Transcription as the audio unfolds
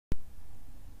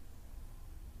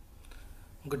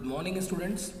Good morning,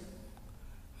 students.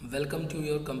 Welcome to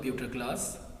your computer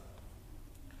class.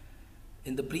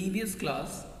 In the previous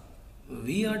class,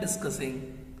 we are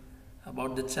discussing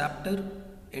about the chapter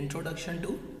Introduction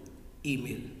to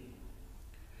Email.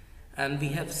 And we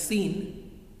have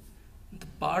seen the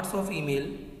parts of email,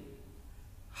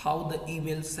 how the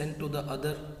email sent to the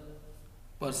other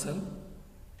person,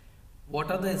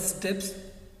 what are the steps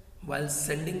while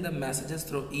sending the messages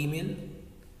through email,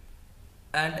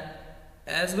 and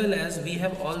as well as we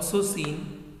have also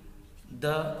seen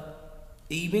the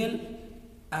email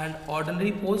and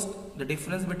ordinary post, the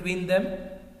difference between them,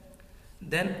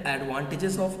 then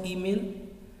advantages of email,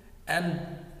 and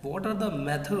what are the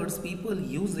methods people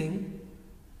using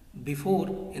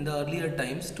before in the earlier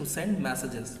times to send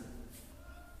messages.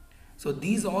 So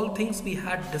these all things we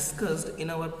had discussed in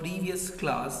our previous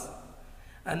class,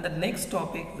 and the next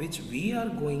topic which we are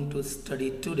going to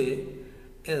study today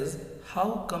is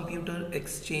how computer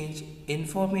exchange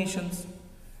informations,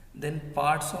 then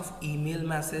parts of email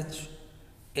message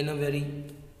in a very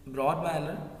broad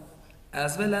manner,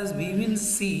 as well as we will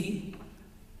see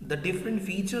the different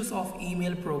features of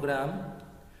email program,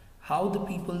 how the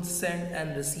people send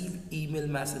and receive email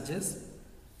messages,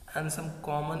 and some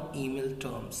common email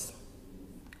terms.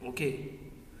 Okay,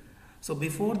 so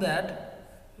before that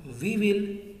we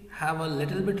will have a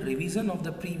little bit revision of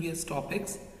the previous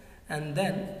topics and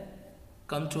then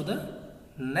come to the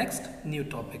next new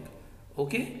topic.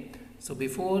 Okay, so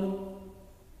before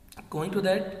going to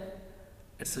that,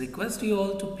 it's request you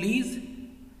all to please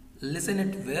listen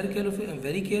it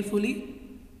very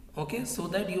carefully, okay, so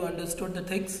that you understood the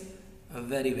things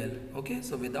very well. Okay,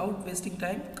 so without wasting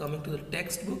time, coming to the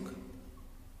textbook,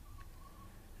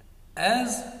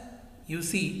 as you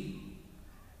see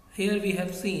here we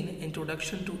have seen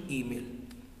introduction to email.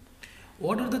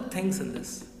 What are the things in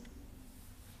this?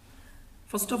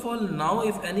 First of all, now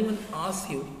if anyone asks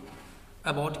you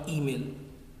about email,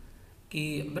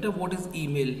 ki, beta, what is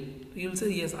email? You'll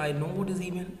say, yes, I know what is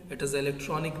email. It is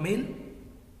electronic mail.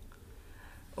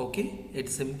 Okay,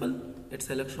 it's simple. It's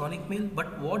electronic mail.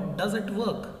 But what does it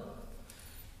work?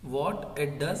 What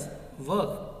it does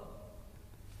work?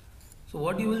 So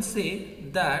what you will say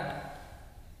that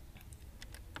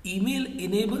email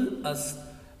enable us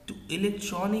to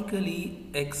electronically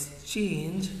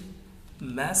exchange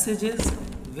messages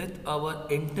with our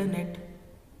internet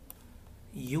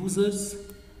users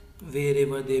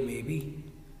wherever they may be.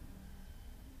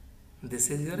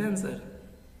 This is your answer,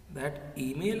 that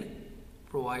email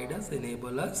provide us,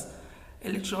 enable us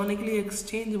electronically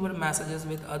exchange our messages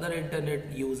with other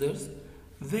internet users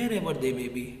wherever they may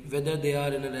be, whether they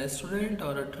are in a restaurant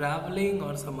or a traveling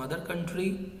or some other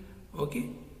country. Okay,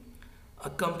 a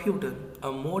computer,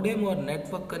 a modem or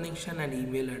network connection and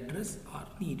email address are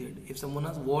needed. If someone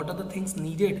asks what are the things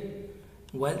needed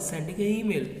while sending an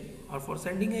email or for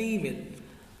sending an email,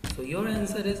 so your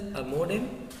answer is a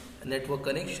modem, a network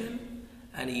connection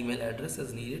and email address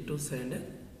is needed to send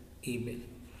an email.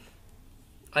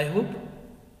 I hope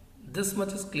this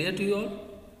much is clear to you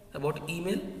all about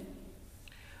email.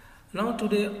 Now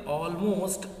today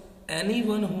almost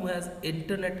anyone who has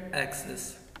internet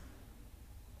access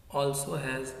also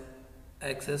has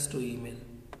access to email.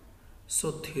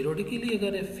 So theoretically,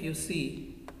 if you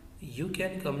see, you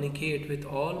can communicate with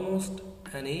almost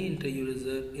any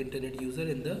internet user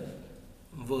in the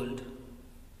world.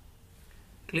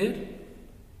 Clear?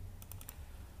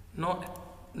 Now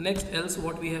next else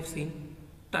what we have seen,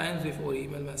 times before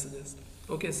email messages.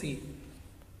 Okay, see,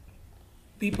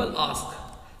 people ask,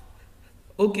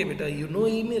 okay beta, you know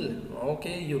email,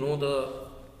 okay, you know the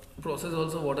process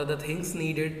also, what are the things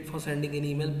needed for sending an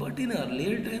email, but in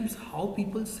earlier times how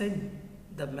people send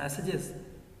the messages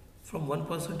from one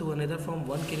person to another, from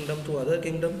one kingdom to other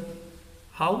kingdom,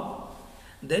 how?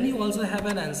 Then you also have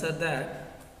an answer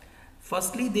that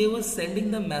firstly they were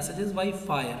sending the messages by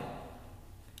fire.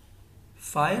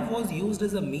 Fire was used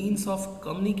as a means of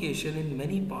communication in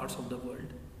many parts of the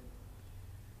world.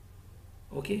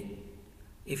 Okay,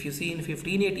 if you see in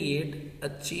 1588, a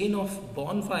chain of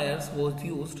bonfires was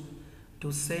used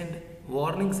to send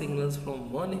warning signals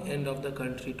from one end of the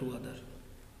country to other.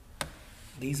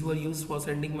 These were used for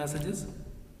sending messages.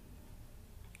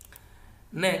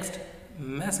 Next,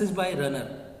 message by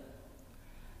runner.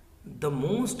 The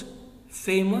most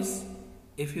famous,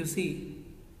 if you see,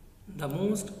 the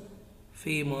most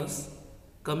famous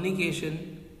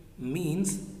communication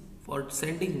means for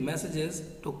sending messages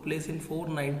took place in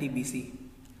 490 BC,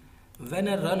 when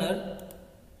a runner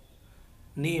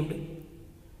named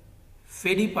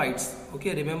Phedipides,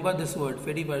 okay, remember this word,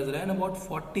 Phedipides, ran about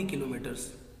 40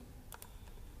 kilometers.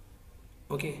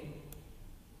 Okay,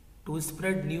 to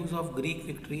spread news of Greek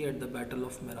victory at the Battle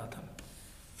of Marathon.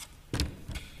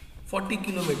 40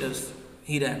 kilometers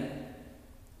he ran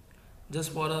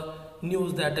just for a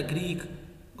news that a Greek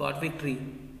got victory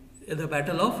in the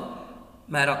Battle of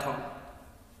Marathon.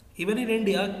 Even in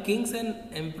India, kings and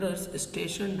emperors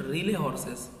stationed relay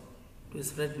horses to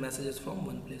spread messages from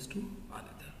one place to another.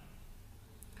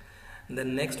 The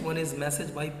next one is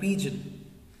message by pigeon.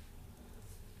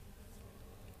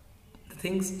 The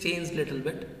things changed little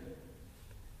bit.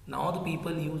 Now the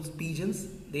people use pigeons.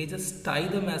 They just tie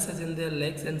the message in their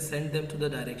legs and send them to the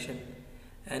direction.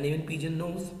 And even pigeon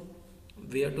knows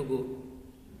where to go.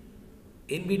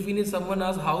 In between, if someone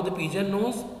asks how the pigeon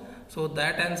knows, so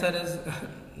that answer is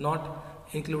not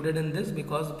included in this,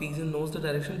 because the pigeon knows the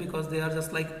direction, because they are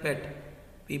just like pet.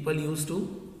 People used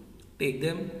to take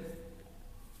them.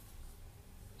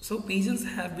 So pigeons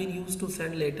have been used to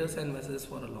send letters and messages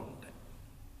for a long time.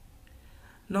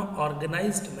 Now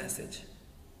organized message.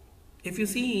 If you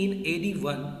see in AD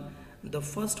 1, the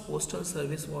first postal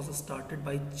service was started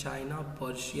by China,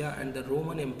 Persia and the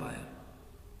Roman Empire.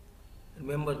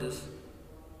 Remember this.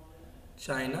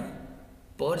 China,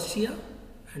 Persia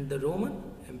and the Roman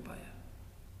Empire.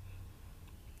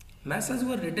 Messages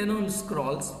were written on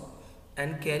scrolls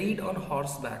and carried on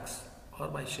horsebacks or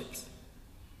by ships.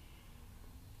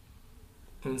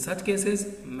 In such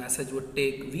cases, message would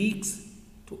take weeks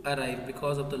to arrive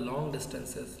because of the long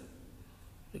distances.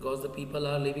 Because the people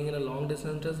are living in a long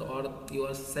distances, or you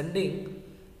are sending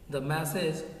the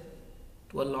message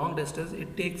to a long distance,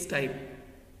 it takes time.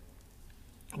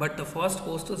 But the first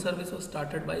postal service was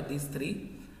started by these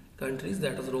three countries,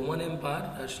 that is Roman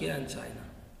Empire, Russia and China.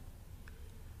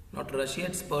 Not Russia,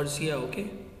 it's Persia, okay?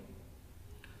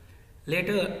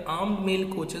 Later, armed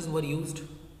mail coaches were used.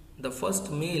 The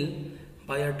first mail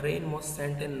by a train was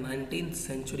sent in 19th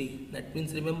century. That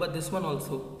means, remember this one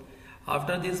also.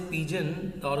 After this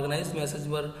pigeon, the organized messages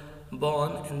were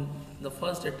born, and the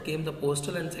first it came the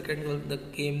postal, and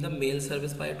second came the mail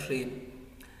service by a train.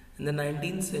 In the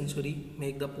 19th century,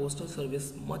 make the postal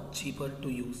service much cheaper to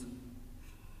use.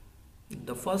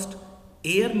 The first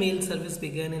air mail service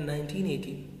began in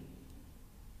 1918.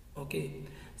 Okay,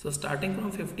 so starting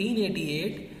from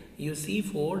 1588, you see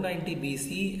 490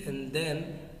 BC, and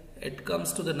then it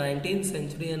comes to the 19th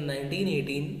century and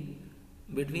 1918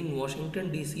 between Washington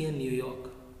DC and New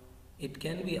York. It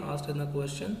can be asked in the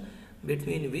question,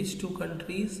 between which two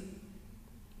countries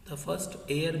the first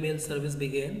air mail service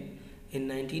began in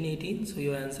 1918. So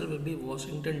your answer will be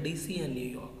Washington DC and New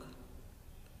York.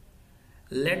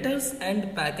 Letters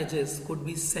and packages could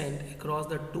be sent across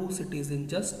the two cities in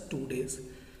just 2 days.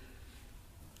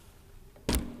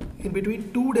 In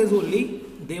between 2 days only,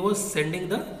 they were sending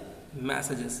the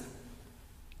messages.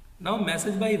 Now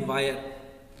message by wire.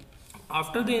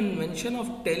 After the invention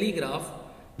of telegraph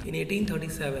in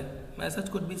 1837, message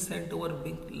could be sent over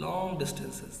big long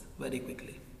distances very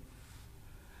quickly.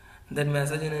 Then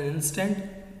message in an instant.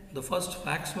 The first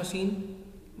fax machine,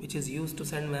 which is used to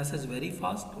send message very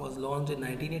fast, was launched in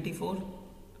 1984.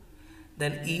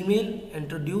 Then email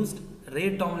introduced.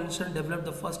 Ray Tomlinson developed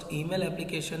the first email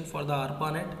application for the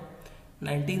ARPANET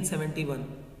 1971,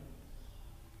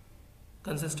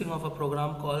 consisting of a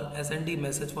program called SND,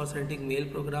 message for sending mail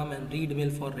program, and read mail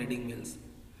for reading mails.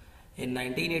 In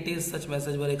 1980s, such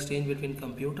messages were exchanged between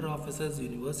computer offices,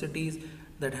 universities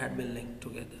that had been linked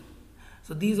together.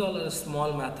 So these all are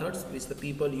small methods which the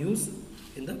people use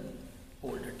in the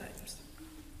older times.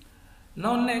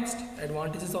 Now next,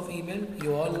 advantages of email.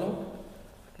 You all know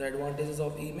the advantages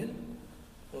of email.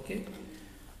 Okay.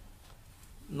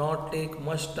 Not take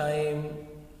much time,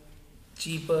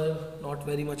 cheaper, not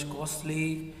very much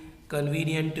costly,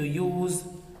 convenient to use,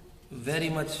 very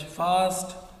much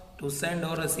fast to send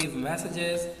or receive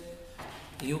messages.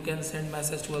 You can send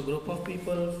message to a group of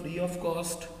people free of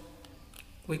cost,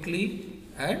 quickly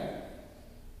and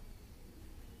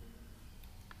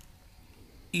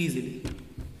easily.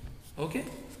 Okay.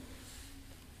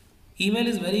 Email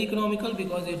is very economical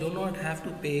because you do not have to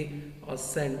pay or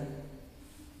send.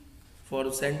 For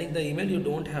sending the email, you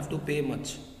don't have to pay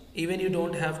much. Even you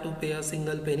don't have to pay a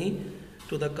single penny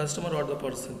to the customer or the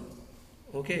person.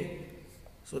 Okay.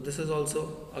 So this is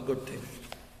also a good thing.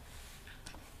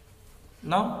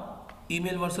 Now,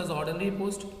 email versus ordinary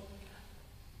post.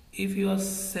 If you are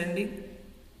sending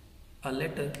a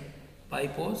letter by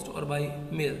post or by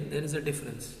mail, there is a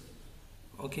difference.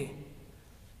 Okay.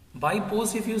 By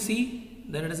post, if you see,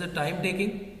 then it is a time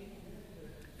taking.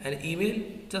 And email,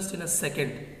 just in a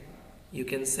second, you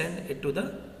can send it to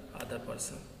the other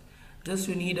person. Just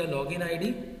you need a login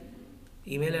ID,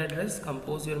 email address,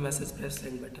 compose your message, press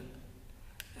send button.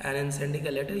 And in sending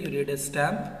a letter, you need a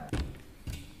stamp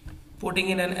putting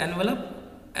in an envelope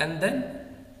and then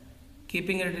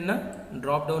keeping it in a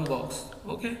drop down box.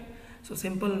 Okay, so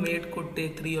simple mail could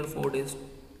take 3 or 4 days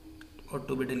or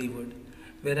to be delivered,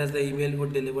 whereas the email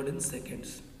would delivered in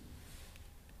seconds.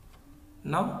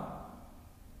 Now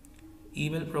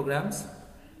email programs,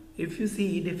 if you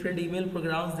see different email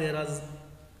programs, there are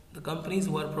the companies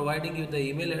who are providing you the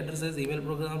email addresses. Email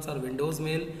programs are Windows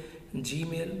Mail,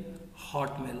 Gmail,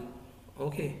 Hotmail.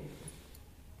 Okay,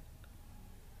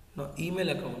 now email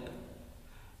account,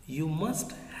 you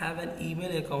must have an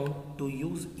email account to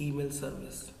use email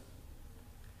service.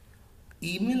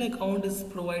 Email account is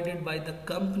provided by the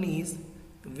companies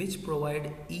which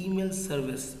provide email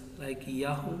service like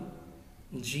Yahoo,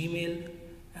 Gmail,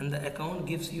 and the account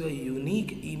gives you a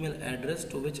unique email address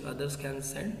to which others can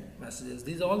send messages.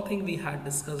 These all things we had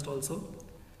discussed also.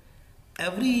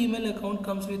 Every email account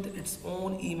comes with its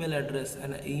own email address,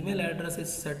 and an email address is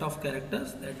a set of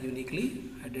characters that uniquely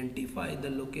identify the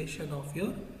location of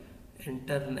your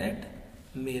internet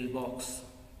mailbox.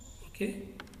 Okay,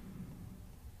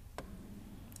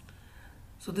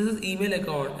 so this is email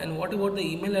account. And what about the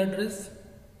email address?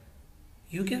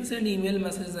 You can send email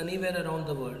messages anywhere around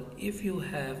the world if you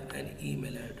have an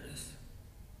email address.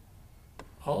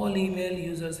 All email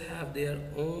users have their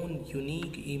own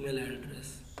unique email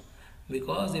address,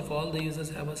 because if all the users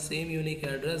have a same unique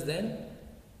address, then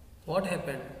what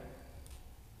happened?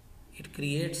 It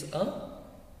creates a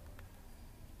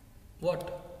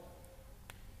what?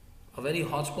 A very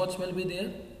hodgepodge will be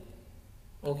there.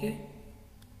 Okay,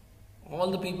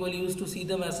 all the people used to see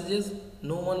the messages,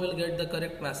 no one will get the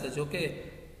correct message. Okay,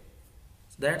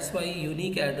 that's why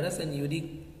unique address and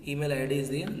unique email ID is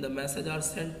there. The message are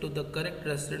sent to the correct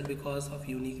resident because of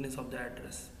uniqueness of the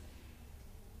address.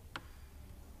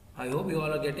 I hope you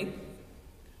all are getting.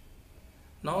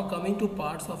 Now coming to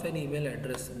parts of an email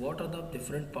address. What are the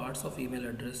different parts of email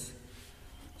address?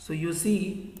 So you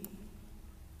see,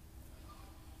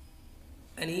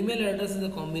 an email address is a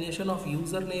combination of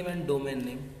username and domain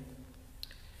name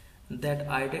that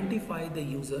identify the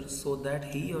user so that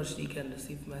he or she can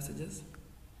receive messages.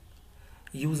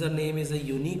 Username is a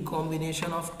unique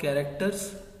combination of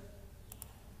characters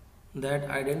that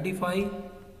identify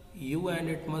you, and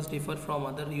it must differ from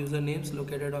other usernames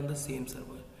located on the same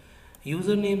server.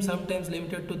 Username sometimes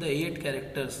limited to the 8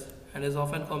 characters and is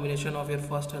often combination of your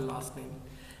first and last name.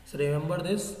 So remember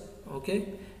this.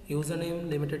 Okay, username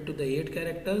limited to the 8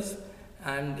 characters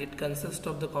and it consists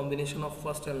of the combination of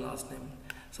first and last name.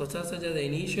 So such as the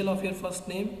initial of your first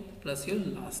name plus your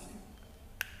last name.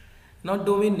 Now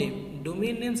domain name.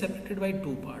 Domain name separated by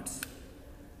 2 parts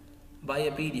by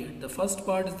a period. The first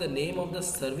part is the name of the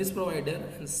service provider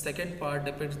and second part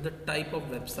depicts the type of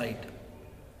website.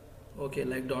 Okay,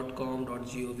 like .com,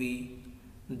 .gov,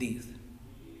 these.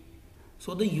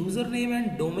 So the username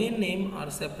and domain name are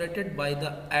separated by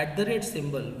the @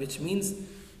 symbol, which means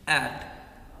at.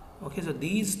 Okay, so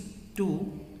these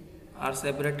two are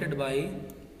separated by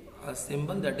a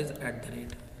symbol that is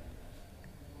 @.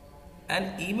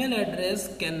 An email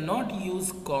address cannot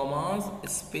use commas,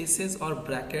 spaces or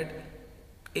bracket.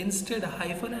 Instead,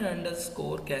 hyphen and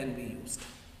underscore can be used.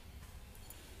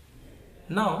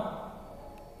 Now,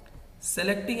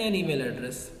 selecting an email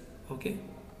address. Okay.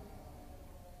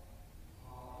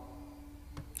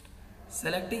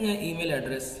 Selecting an email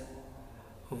address.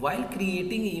 While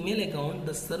creating an email account,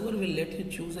 the server will let you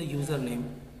choose a username.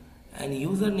 And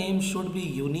username should be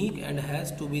unique and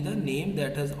has to be the name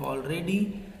that has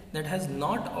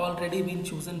not already been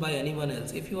chosen by anyone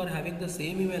else. If you are having the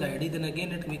same email ID, then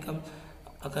again it becomes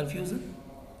a confusion.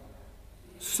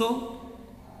 So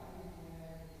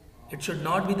it should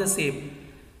not be the same.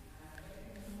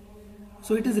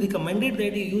 So it is recommended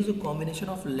that you use a combination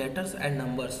of letters and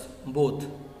numbers, both.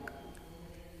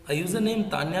 A username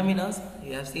Tanya Minas,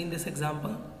 you have seen this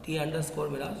example,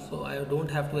 T_Minas, so I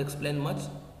don't have to explain much.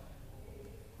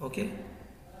 Okay.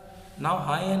 Now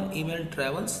hi and email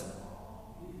travels.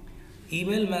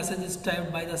 Email message is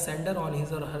typed by the sender on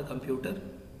his or her computer.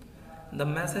 The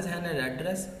message has an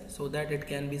address so that it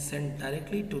can be sent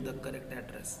directly to the correct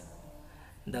address.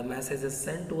 The message is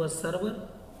sent to a server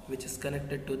which is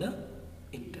connected to the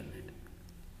internet.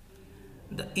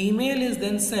 The email is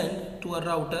then sent to a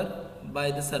router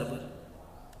by the server.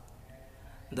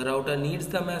 The router needs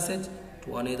the message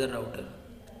to another router.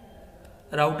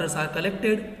 Routers are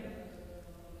connected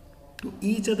to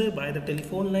each other by the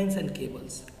telephone lines and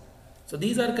cables. So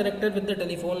these are connected with the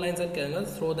telephone lines and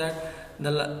cables so that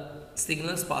the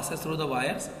signals passes through the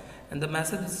wires and the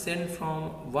message is sent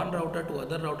from one router to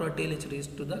other router till it reaches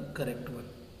to the correct one.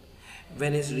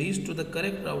 When it's reached to the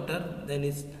correct router, then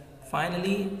it's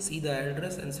finally see the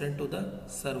address and send to the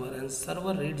server, and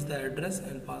server reads the address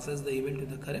and passes the email to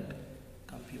the correct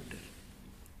computer.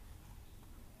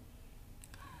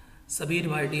 Sabir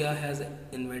Bhatia has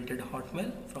invented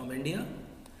Hotmail from India,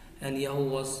 and Yahoo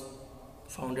was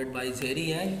founded by Jerry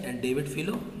Yang and David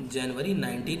Filo in January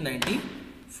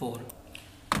 1994.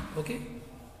 Okay,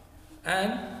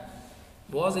 and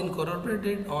was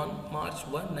incorporated on March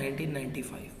 1,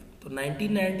 1995. So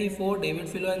 1994, David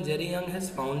Filo and Jerry Yang has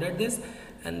founded this,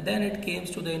 and then it came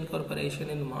to the incorporation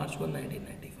in March 1,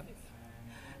 1995.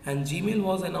 And Gmail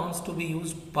was announced to be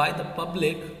used by the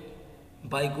public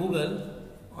by Google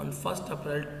on 1st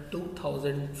April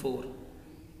 2004.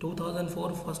 2004,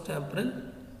 1st April,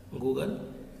 Google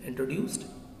introduced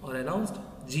or announced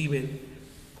Gmail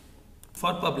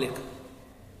for public.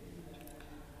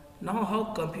 Now, how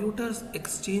computers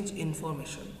exchange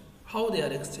information, how they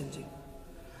are exchanging.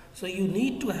 So you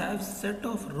need to have set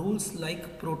of rules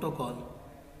like protocol,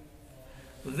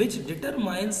 which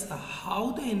determines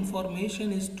how the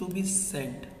information is to be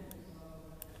sent.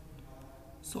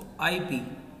 So IP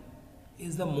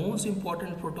is the most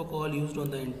important protocol used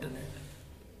on the internet.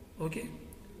 Okay.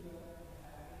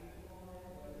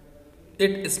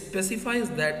 It specifies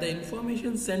that the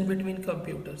information sent between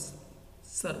computers,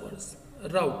 servers,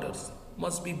 routers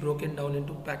must be broken down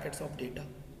into packets of data.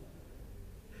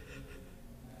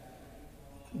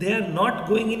 They are not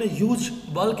going in a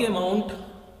huge bulk amount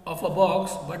of a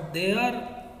box, but they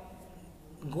are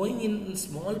going in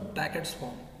small packets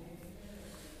form.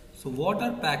 So what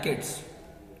are packets?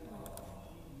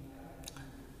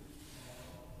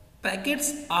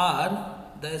 Packets are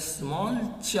the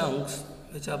small chunks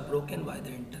which are broken by the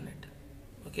internet.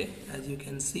 Okay, as you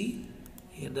can see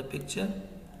here the picture.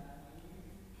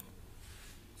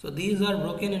 So these are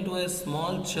broken into a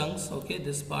small chunks. Okay,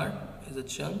 this part is a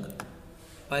chunk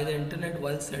by the internet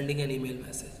while sending an email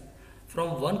message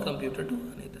from one computer to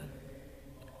another.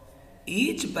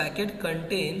 Each packet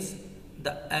contains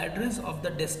the address of the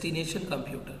destination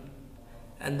computer,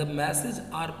 and the message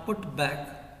are put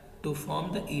back to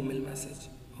form the email message.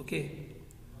 Okay,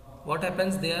 what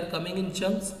happens? They are coming in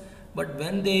chunks, but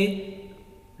when they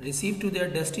receive to their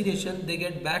destination, they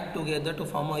get back together to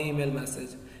form an email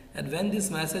message. And when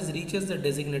this message reaches the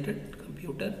designated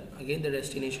computer, again the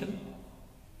destination.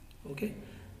 Okay,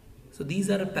 so these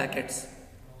are packets.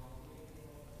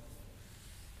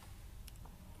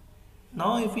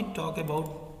 Now if we talk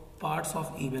about parts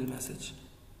of email message.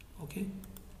 Okay,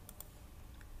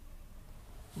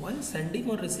 while sending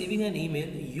or receiving an email,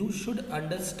 you should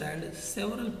understand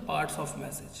several parts of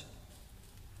message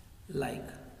like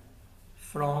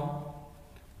from,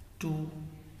 to,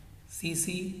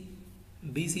 CC,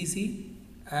 BCC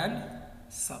and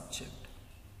subject.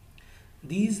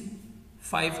 These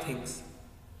 5 things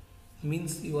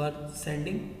means you are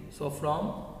sending. So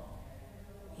from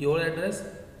your address,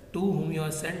 to whom you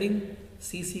are sending,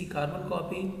 CC carbon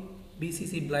copy,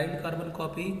 BCC blind carbon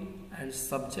copy, and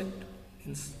subject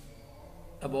means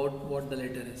about what the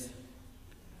letter is.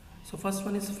 So first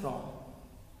one is from.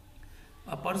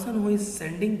 A person who is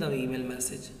sending the email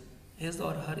message, his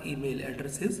or her email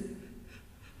address is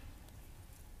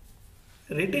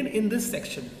written in this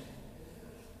section.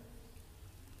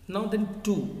 Now then,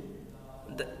 to,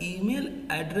 the email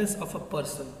address of a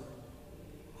person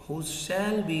who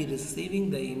shall be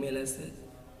receiving the email message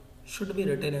should be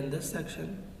written in this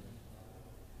section.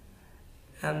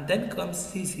 And then comes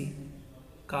CC,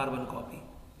 carbon copy.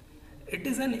 It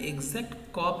is an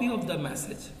exact copy of the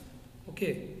message.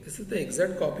 Okay, this is the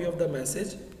exact copy of the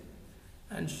message,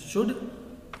 and should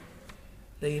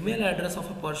the email address of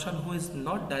a person who is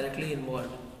not directly involved.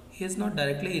 He is not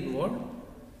directly involved,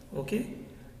 okay,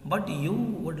 but you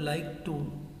would like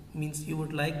to, means you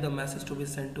would like the message to be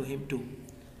sent to him too.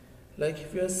 Like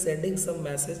if you are sending some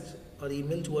message or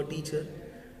email to a teacher,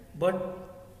 but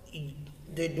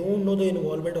they don't know the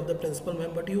involvement of the principal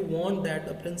ma'am, but you want that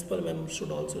the principal ma'am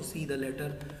should also see the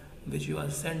letter which you are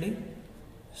sending,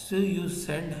 so you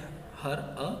send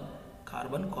her a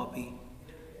carbon copy.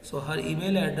 So her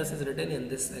email address is written in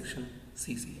this section,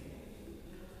 CC.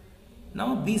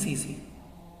 Now BCC,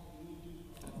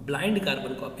 blind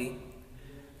carbon copy.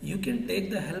 You can take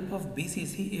the help of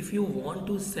BCC if you want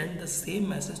to send the same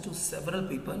message to several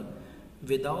people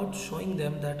without showing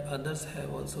them that others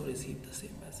have also received the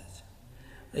same message.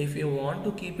 If you want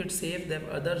to keep it safe that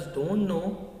others don't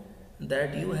know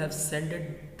that you have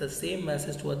sent the same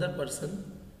message to other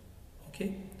person,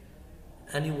 okay,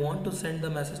 and you want to send the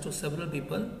message to several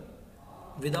people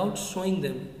without showing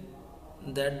them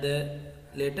that the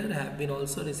letter have been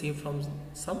also received from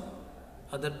some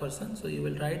other person, so you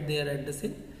will write their address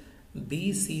in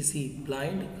BCC,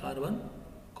 blind carbon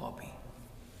copy.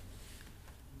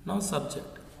 Now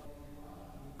subject.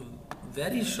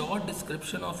 Very short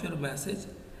description of your message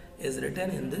is written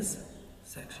in this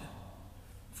section.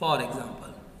 For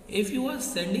example, if you are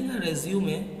sending a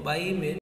resume by email,